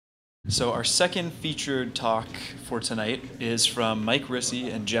So our second featured talk for tonight is from Mike Risse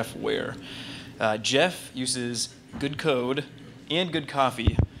and Jeff Wear. Jeff uses good code and good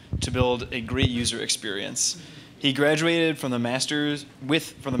coffee to build a great user experience. He graduated from the master's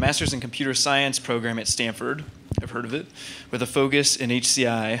in computer science program at Stanford. I've heard of it, with a focus in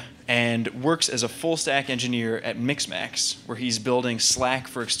HCI, and works as a full stack engineer at Mixmax, where he's building Slack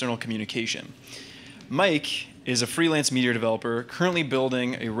for external communication. Mike is a freelance Meteor developer currently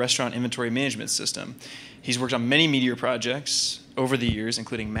building a restaurant inventory management system. He's worked on many Meteor projects over the years,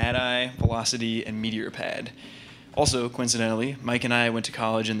 including Mad-Eye, Velocity, and MeteorPad. Also, coincidentally, Mike and I went to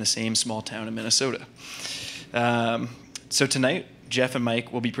college in the same small town in Minnesota. So tonight, Jeff and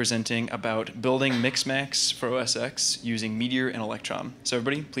Mike will be presenting about building Mixmax for OS X using Meteor and Electron. So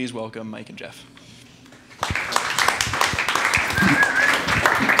everybody, please welcome Mike and Jeff.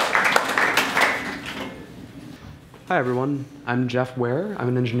 Hi everyone, I'm Jeff Wear. I'm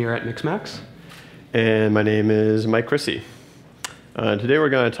an engineer at Mixmax. And my name is Mike Risse. Today we're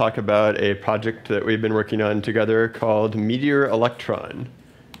going to talk about a project that we've been working on together called Meteor Electron.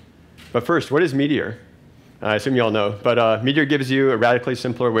 But first, what is Meteor? I assume you all know, but Meteor gives you a radically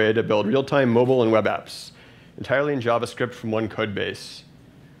simpler way to build real-time mobile and web apps, entirely in JavaScript from one code base.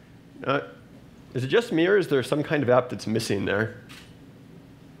 Is it just me, or is there some kind of app that's missing there?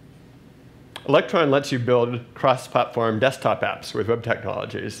 Electron lets you build cross-platform desktop apps with web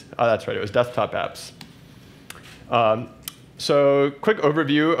technologies. Oh, that's right, it was desktop apps. So quick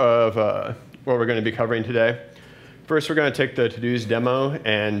overview of what we're going to be covering today. First, we're going to take the to-dos demo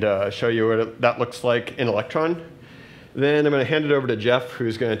and show you what that looks like in Electron. Then I'm going to hand it over to Jeff,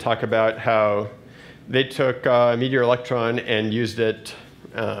 who's going to talk about how they took Meteor Electron and used it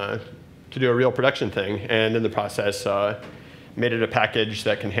to do a real production thing, and in the process made it a package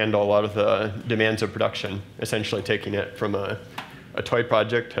that can handle a lot of the demands of production, essentially taking it from a toy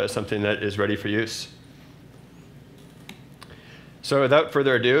project to something that is ready for use. So without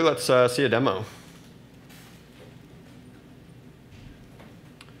further ado, let's see a demo.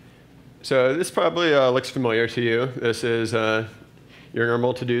 So this probably looks familiar to you. This is your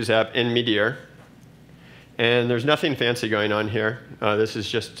normal to-dos app in Meteor. And there's nothing fancy going on here. This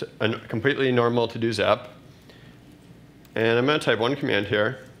is just a completely normal to-dos app. And I'm going to type one command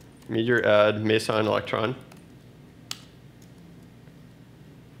here, Meteor add Meson Electron.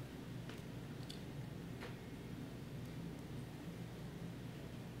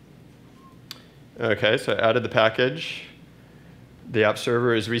 OK, so I added the package. The app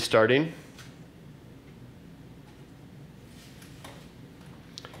server is restarting.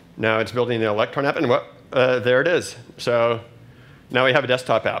 Now it's building the Electron app, and there it is. So now we have a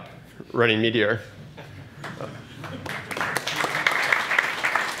desktop app running Meteor.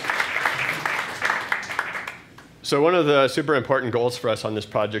 So one of the super important goals for us on this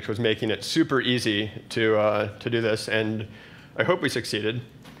project was making it super easy to do this, and I hope we succeeded.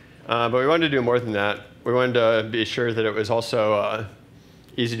 But we wanted to do more than that. We wanted to be sure that it was also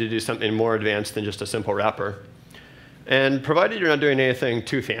easy to do something more advanced than just a simple wrapper. And provided you're not doing anything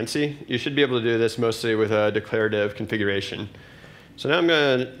too fancy, you should be able to do this mostly with a declarative configuration. So now I'm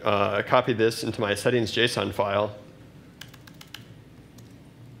going to copy this into my settings.json file.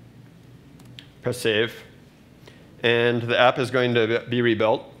 Press save. And the app is going to be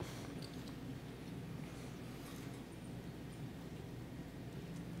rebuilt.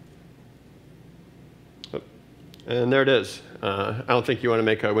 And there it is. I don't think you want to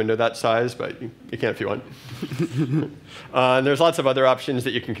make a window that size, but you can if you want. And there's lots of other options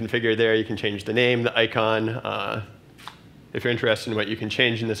that you can configure there. You can change the name, the icon. If you're interested in what you can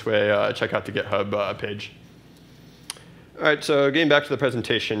change in this way, check out the GitHub page. All right, so getting back to the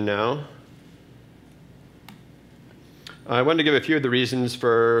presentation now. I wanted to give a few of the reasons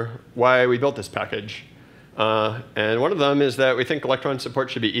for why we built this package. And one of them is that we think Electron support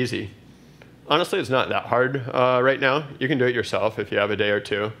should be easy. Honestly, it's not that hard right now. You can do it yourself if you have a day or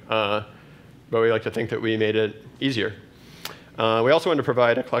two. But we like to think that we made it easier. We also want to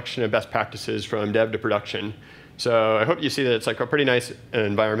provide a collection of best practices from dev to production. So I hope you see that it's like a pretty nice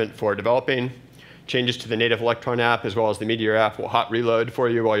environment for developing. Changes to the native Electron app as well as the Meteor app will hot reload for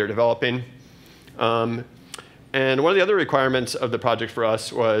you while you're developing. And one of the other requirements of the project for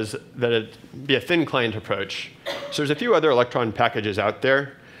us was that it be a thin client approach. So there's a few other Electron packages out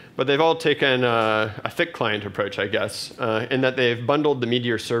there, but they've all taken a thick client approach, I guess, in that they've bundled the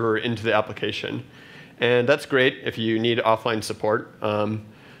Meteor server into the application. And that's great if you need offline support.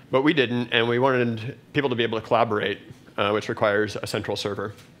 But we didn't, and we wanted people to be able to collaborate, which requires a central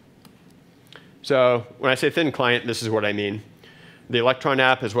server. So when I say thin client, this is what I mean. The Electron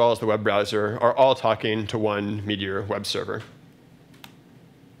app, as well as the web browser, are all talking to one Meteor web server.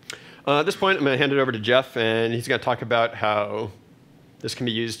 At this point, I'm going to hand it over to Jeff, and he's going to talk about how this can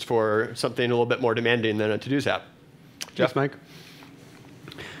be used for something a little bit more demanding than a to-dos app. Jeff? Thanks,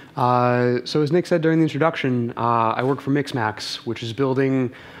 Mike. So as Nick said during the introduction, I work for Mixmax, which is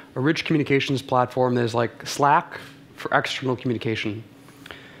building a rich communications platform that is like Slack for external communication.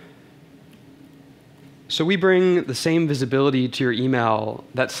 So we bring the same visibility to your email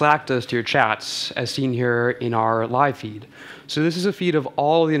that Slack does to your chats, as seen here in our live feed. So this is a feed of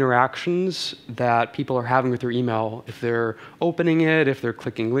all the interactions that people are having with their email, if they're opening it, if they're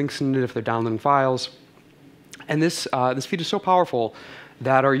clicking links in it, if they're downloading files. And this feed is so powerful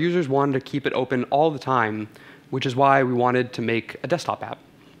that our users wanted to keep it open all the time, which is why we wanted to make a desktop app.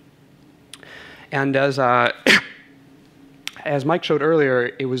 And as Mike showed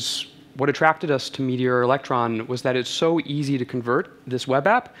earlier, what attracted us to Meteor Electron was that it's so easy to convert this web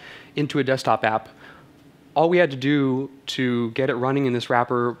app into a desktop app. All we had to do to get it running in this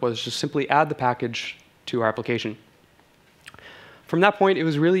wrapper was just simply add the package to our application. From that point, it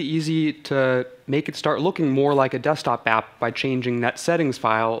was really easy to make it start looking more like a desktop app by changing that settings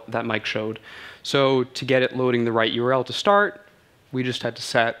file that Mike showed. So to get it loading the right URL to start, we just had to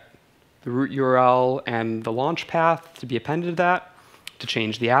set the root URL and the launch path to be appended to that. To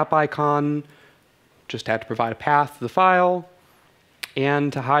change the app icon, just had to provide a path to the file.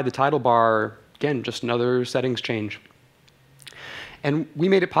 And to hide the title bar, again, just another settings change. And we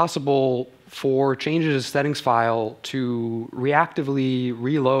made it possible for changes to the settings file to reactively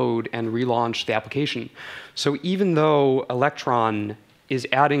reload and relaunch the application. So even though Electron is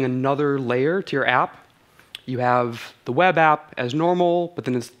adding another layer to your app, you have the web app as normal, but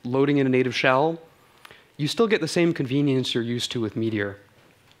then it's loading in a native shell, you still get the same convenience you're used to with Meteor.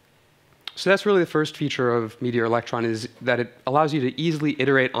 So that's really the first feature of Meteor Electron, is that it allows you to easily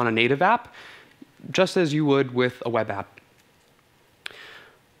iterate on a native app, just as you would with a web app.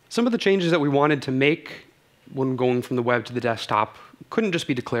 Some of the changes that we wanted to make when going from the web to the desktop couldn't just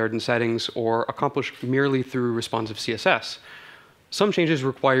be declared in settings or accomplished merely through responsive CSS. Some changes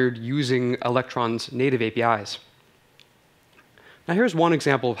required using Electron's native APIs. Now here's one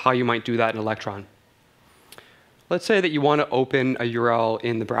example of how you might do that in Electron. Let's say that you want to open a URL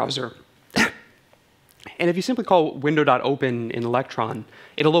in the browser. And if you simply call window.open in Electron,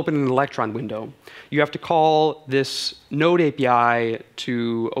 it'll open an Electron window. You have to call this Node API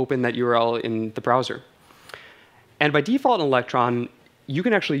to open that URL in the browser. And by default in Electron, you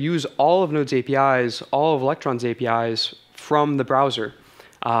can actually use all of Node's APIs, all of Electron's APIs from the browser.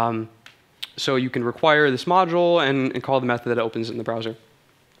 So you can require this module and call the method that opens in the browser.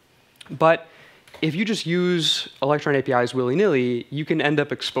 But if you just use Electron APIs willy-nilly, you can end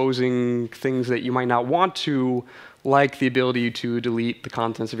up exposing things that you might not want to, like the ability to delete the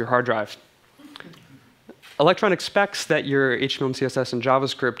contents of your hard drive. Electron expects that your HTML and CSS and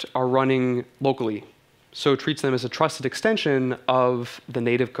JavaScript are running locally, so it treats them as a trusted extension of the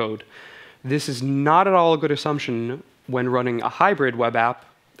native code. This is not at all a good assumption when running a hybrid web app,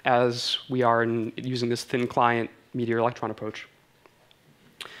 as we are using this thin client Meteor Electron approach.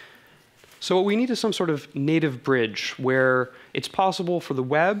 So what we need is some sort of native bridge where it's possible for the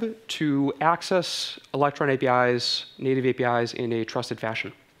web to access Electron APIs, native APIs, in a trusted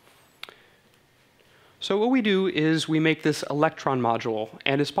fashion. So what we do is we make this Electron module,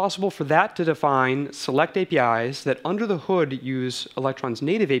 and it's possible for that to define select APIs that under the hood use Electron's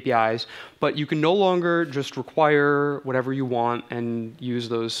native APIs, but you can no longer just require whatever you want and use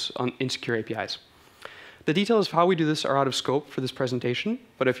those insecure APIs. The details of how we do this are out of scope for this presentation,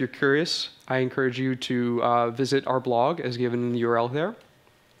 but if you're curious, I encourage you to visit our blog as given in the URL there,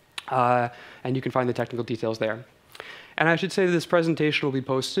 and you can find the technical details there. And I should say that this presentation will be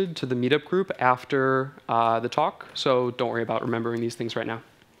posted to the meetup group after the talk, so don't worry about remembering these things right now.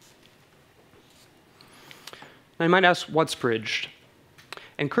 Now you might ask, what's bridged?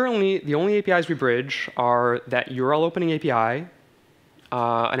 And currently, the only APIs we bridge are that URL opening API,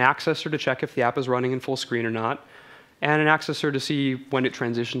 an accessor to check if the app is running in full screen or not, and an accessor to see when it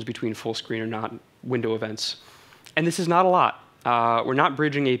transitions between full screen or not window events. And this is not a lot. We're not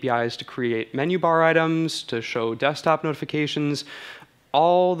bridging APIs to create menu bar items, to show desktop notifications,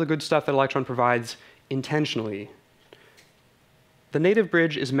 all the good stuff that Electron provides intentionally. The native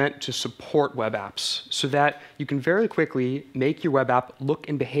bridge is meant to support web apps so that you can very quickly make your web app look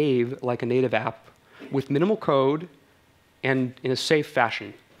and behave like a native app with minimal code and in a safe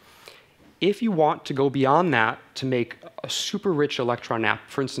fashion. If you want to go beyond that to make a super rich Electron app,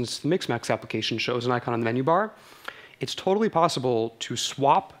 for instance, the Mixmax application shows an icon on the menu bar, it's totally possible to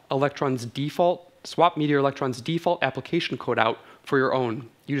swap Meteor Electron's default application code out for your own.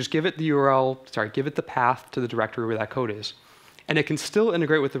 You just give it the URL, give it the path to the directory where that code is. and it can still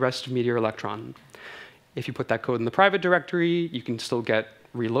integrate with the rest of Meteor Electron. If you put that code in the private directory, you can still get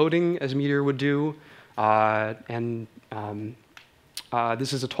reloading as Meteor would do, this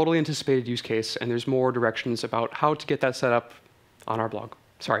is a totally anticipated use case, and there's more directions about how to get that set up on our blog.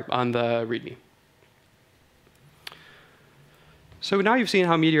 Sorry, on the README. So now you've seen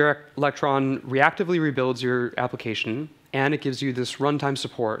how Meteor Electron reactively rebuilds your application, and it gives you this runtime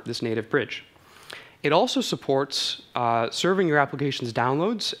support, this native bridge. It also supports serving your application's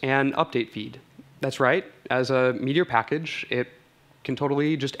downloads and update feed. That's right, as a Meteor package, it can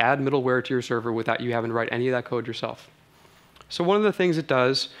totally just add middleware to your server without you having to write any of that code yourself. So one of the things it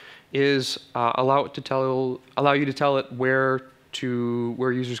does is allow you to tell it where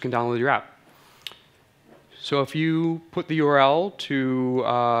users can download your app. So if you put the URL to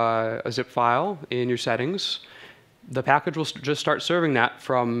a zip file in your settings, the package will just start serving that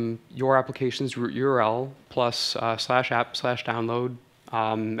from your application's root URL plus /app/download,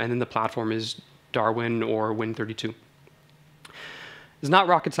 and then the platform is Darwin or Win32. It's not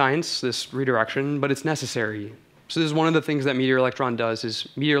rocket science, this redirection, but it's necessary. So this is one of the things that Meteor Electron does, is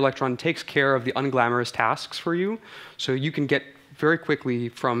Meteor Electron takes care of the unglamorous tasks for you, so you can get very quickly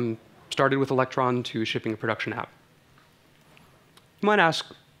from started with Electron to shipping a production app. You might ask,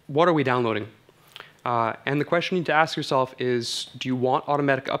 what are we downloading? And the question you need to ask yourself is, do you want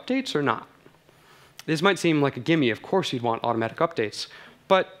automatic updates or not? This might seem like a gimme, of course you'd want automatic updates,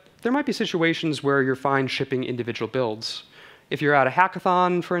 but there might be situations where you're fine shipping individual builds. If you're at a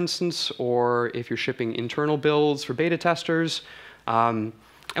hackathon, for instance, or if you're shipping internal builds for beta testers, and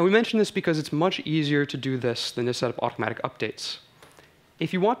we mention this because it's much easier to do this than to set up automatic updates.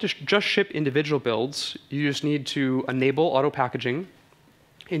 If you want to just ship individual builds, you just need to enable auto packaging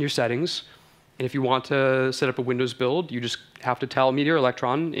in your settings. And if you want to set up a Windows build, you just have to tell Meteor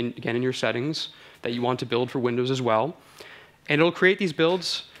Electron, again in your settings, that you want to build for Windows as well. And it'll create these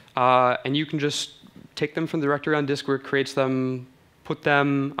builds, and you can just take them from the directory on disk where it creates them, put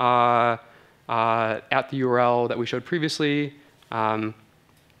them at the URL that we showed previously, and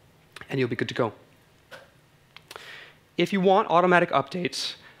you'll be good to go. If you want automatic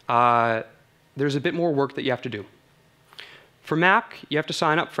updates, there's a bit more work that you have to do. For Mac, you have to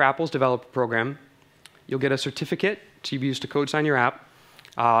sign up for Apple's developer program. You'll get a certificate to use to code sign your app.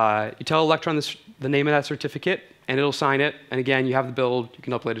 You tell Electron the name of that certificate, and it'll sign it. And again, you have the build. You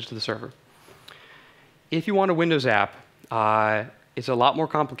can upload it to the server. If you want a Windows app, it's a lot more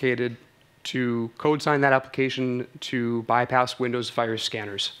complicated to code sign that application to bypass Windows virus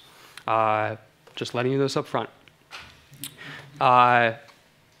scanners. Just letting you know this up front.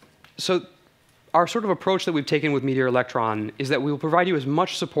 So our sort of approach that we've taken with Meteor Electron is that we will provide you as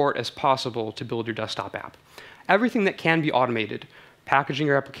much support as possible to build your desktop app. Everything that can be automated, packaging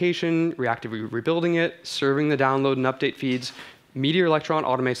your application, reactively rebuilding it, serving the download and update feeds, Meteor Electron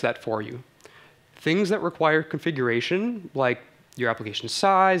automates that for you. Things that require configuration, like your application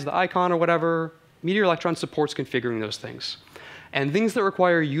size, the icon, or whatever, Meteor Electron supports configuring those things. And things that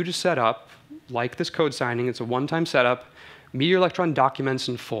require you to set up, like this code signing, it's a one-time setup, Meteor Electron documents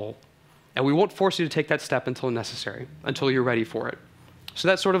in full. And we won't force you to take that step until necessary, until you're ready for it. So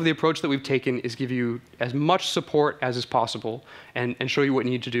that's sort of the approach that we've taken, is give you as much support as is possible and show you what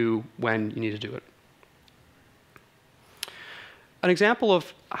you need to do when you need to do it. An example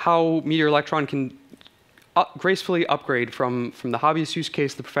of how Meteor Electron can gracefully upgrade from the hobbyist use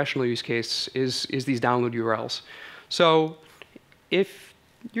case to the professional use case is these download URLs. So if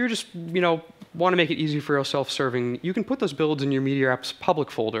you're just, want to make it easy for your self-serving, you can put those builds in your Meteor Apps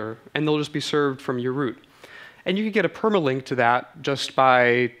public folder, and they'll just be served from your root. And you can get a permalink to that just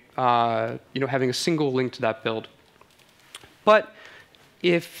by having a single link to that build. But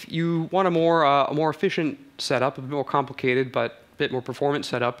if you want a more efficient setup, a bit more complicated but a bit more performant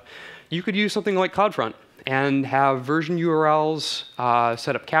setup, you could use something like CloudFront and have version URLs,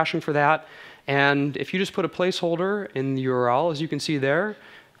 set up caching for that. And if you just put a placeholder in the URL, as you can see there,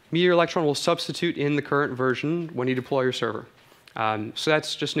 Meteor Electron will substitute in the current version when you deploy your server. So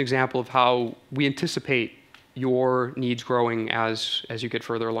that's just an example of how we anticipate your needs growing as you get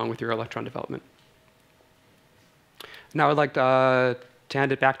further along with your Electron development. Now I'd like to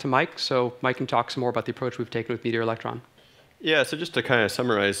hand it back to Mike, so Mike can talk some more about the approach we've taken with Meteor Electron. Yeah, so just to kind of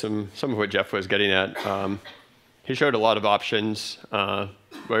summarize some of what Jeff was getting at, he showed a lot of options, but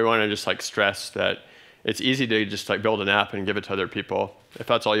we want to just stress that it's easy to just build an app and give it to other people. If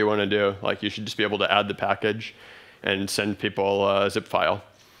that's all you want to do, you should just be able to add the package and send people a zip file.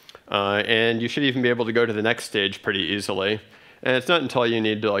 And you should even be able to go to the next stage pretty easily. And it's not until you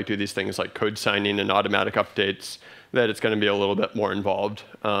need to do these things like code signing and automatic updates that it's going to be a little bit more involved.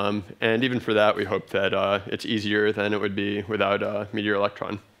 And even for that, we hope that it's easier than it would be without Meteor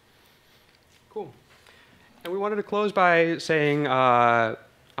Electron. Cool. And we wanted to close by saying, by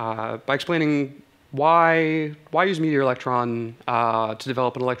explaining why use Meteor Electron to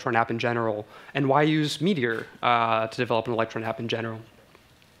develop an Electron app in general, and why use Meteor to develop an Electron app in general.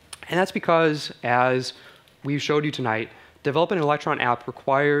 And that's because, as we showed you tonight, developing an Electron app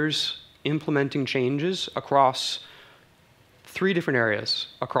requires implementing changes across 3 different areas: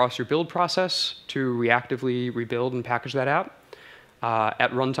 across your build process to reactively rebuild and package that app,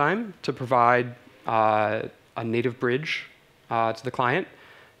 at runtime to provide a native bridge to the client,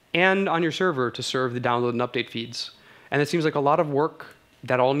 and on your server to serve the download and update feeds. And it seems like a lot of work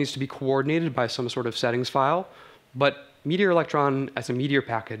that all needs to be coordinated by some sort of settings file, but Meteor Electron as a Meteor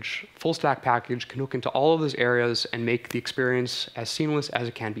package, full stack package, can hook into all of those areas and make the experience as seamless as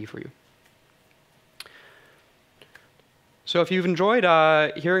it can be for you. So if you've enjoyed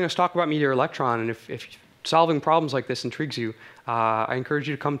hearing us talk about Meteor Electron, and if solving problems like this intrigues you, I encourage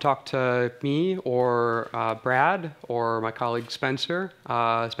you to come talk to me or Brad or my colleague Spencer.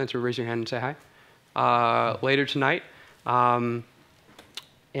 Spencer, raise your hand and say hi. Later tonight.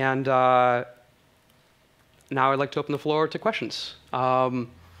 Now I'd like to open the floor to questions. Some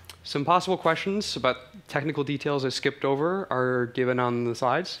possible questions about technical details I skipped over are given on the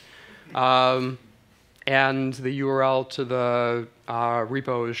slides. And the URL to the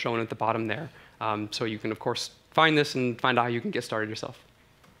repo is shown at the bottom there. So you can, of course, find this and find out how you can get started yourself.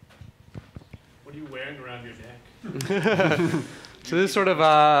 What are you wearing around your neck? So this is sort of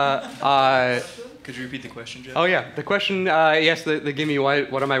Could you repeat the question, Jeff? Oh yeah, the question, yes, they give me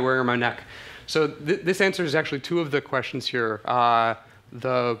what am I wearing on my neck? So this answers actually 2 of the questions here.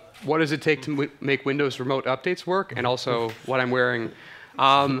 What does it take to make Windows remote updates work, and also what I'm wearing.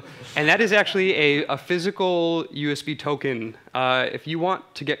 And that is actually a physical USB token. If you want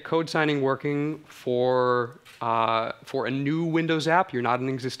to get code signing working for a new Windows app, you're not an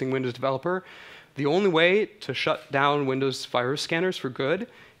existing Windows developer, the only way to shut down Windows virus scanners for good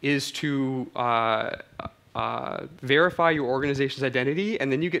is to verify your organization's identity, and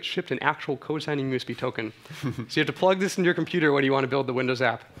then you get shipped an actual code signing USB token. So you have to plug this into your computer when you want to build the Windows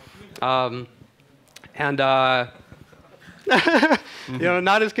app. You know,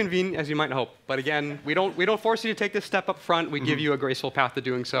 not as convenient as you might hope. But again, we don't force you to take this step up front. We give you a graceful path to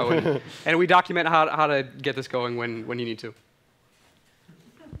doing so, and we document how to get this going when you need to.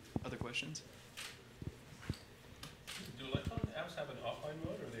 Other questions? Do Electron apps have an offline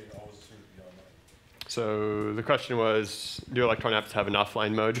mode, or are they always assumed to be online? So the question was, do Electron apps have an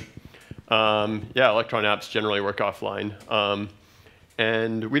offline mode? Yeah, Electron apps generally work offline.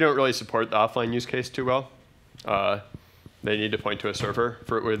 And we don't really support the offline use case too well. They need to point to a server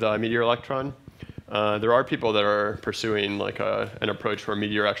with Meteor Electron. There are people that are pursuing like an approach where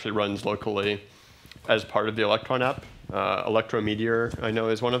Meteor actually runs locally as part of the Electron app. Electro Meteor, I know,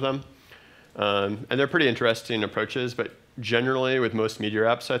 is one of them. And they're pretty interesting approaches, but generally with most Meteor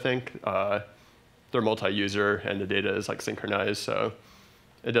apps, I think, they're multi-user and the data is like synchronized, so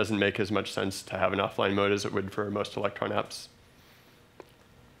it doesn't make as much sense to have an offline mode as it would for most Electron apps.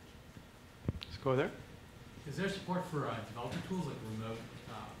 Let's go there. Is there support for developer tools, like remote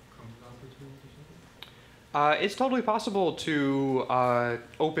Chrome developer tools or something? It's totally possible to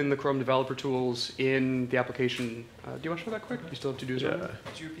open the Chrome developer tools in the application. Do you want to show that quick? You still have to do this. Yeah.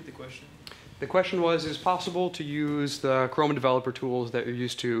 Could you repeat the question? The question was, is it possible to use the Chrome developer tools that you're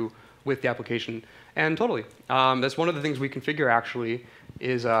used to with the application? And totally. That's one of the things we configure, actually,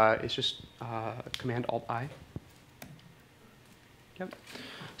 is it's just Command-Alt-I. Yep.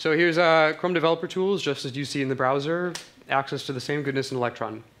 So here's Chrome developer tools, just as you see in the browser, access to the same goodness in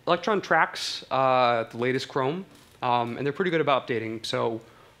Electron. Electron tracks the latest Chrome, and they're pretty good about updating. So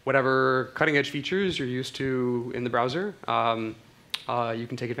whatever cutting edge features you're used to in the browser, you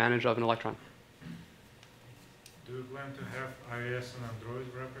can take advantage of in Electron. Do you plan to have iOS and Android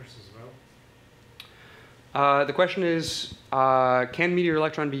wrappers as well? The question is, can Meteor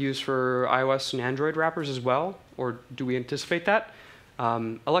Electron be used for iOS and Android wrappers as well, or do we anticipate that?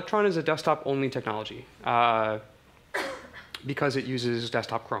 Electron is a desktop-only technology because it uses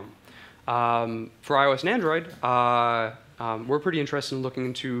desktop Chrome. For iOS and Android, we're pretty interested in looking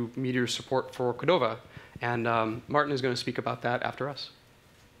into Meteor's support for Cordova, and Martin is going to speak about that after us.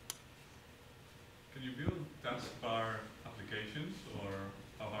 Can you build taskbar applications, or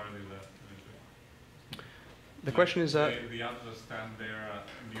how hard is that eventually? The question is... the apps that stand there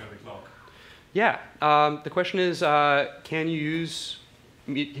near the clock. Yeah, the question is, can you use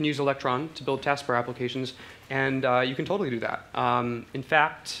Electron to build taskbar applications? And you can totally do that. In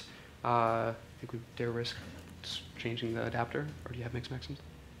fact, I think we dare risk changing the adapter, or do you have Mixmax installed?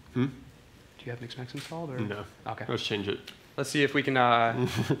 Hmm? Do you have Mixmax installed? Or? No. Okay. Let's change it. Let's see if we can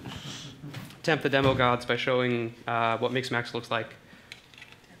tempt the demo gods by showing what Mixmax looks like.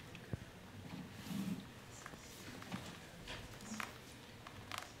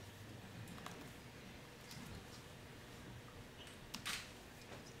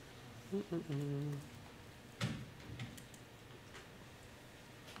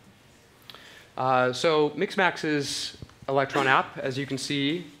 So Mixmax's Electron app, as you can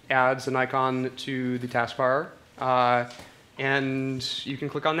see, adds an icon to the taskbar, and you can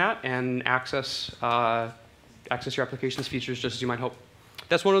click on that and access your application's features just as you might hope.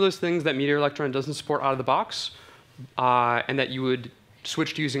 That's one of those things that Meteor Electron doesn't support out of the box, and that you would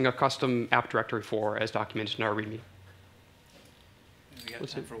switch to using a custom app directory for, as documented in our README. We got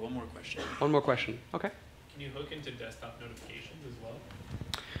time for one more question. One more question. OK. Can you hook into desktop notifications as well?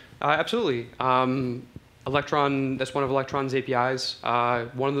 Absolutely. Electron, that's one of Electron's APIs.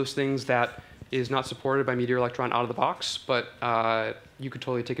 One of those things that is not supported by Meteor Electron out of the box, but you could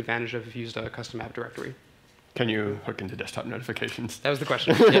totally take advantage of if you used a custom app directory. Can you hook into desktop notifications? That was the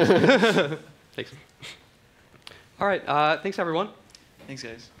question. Yes. Thanks. All right. Thanks, everyone. Thanks,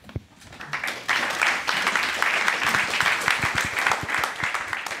 guys.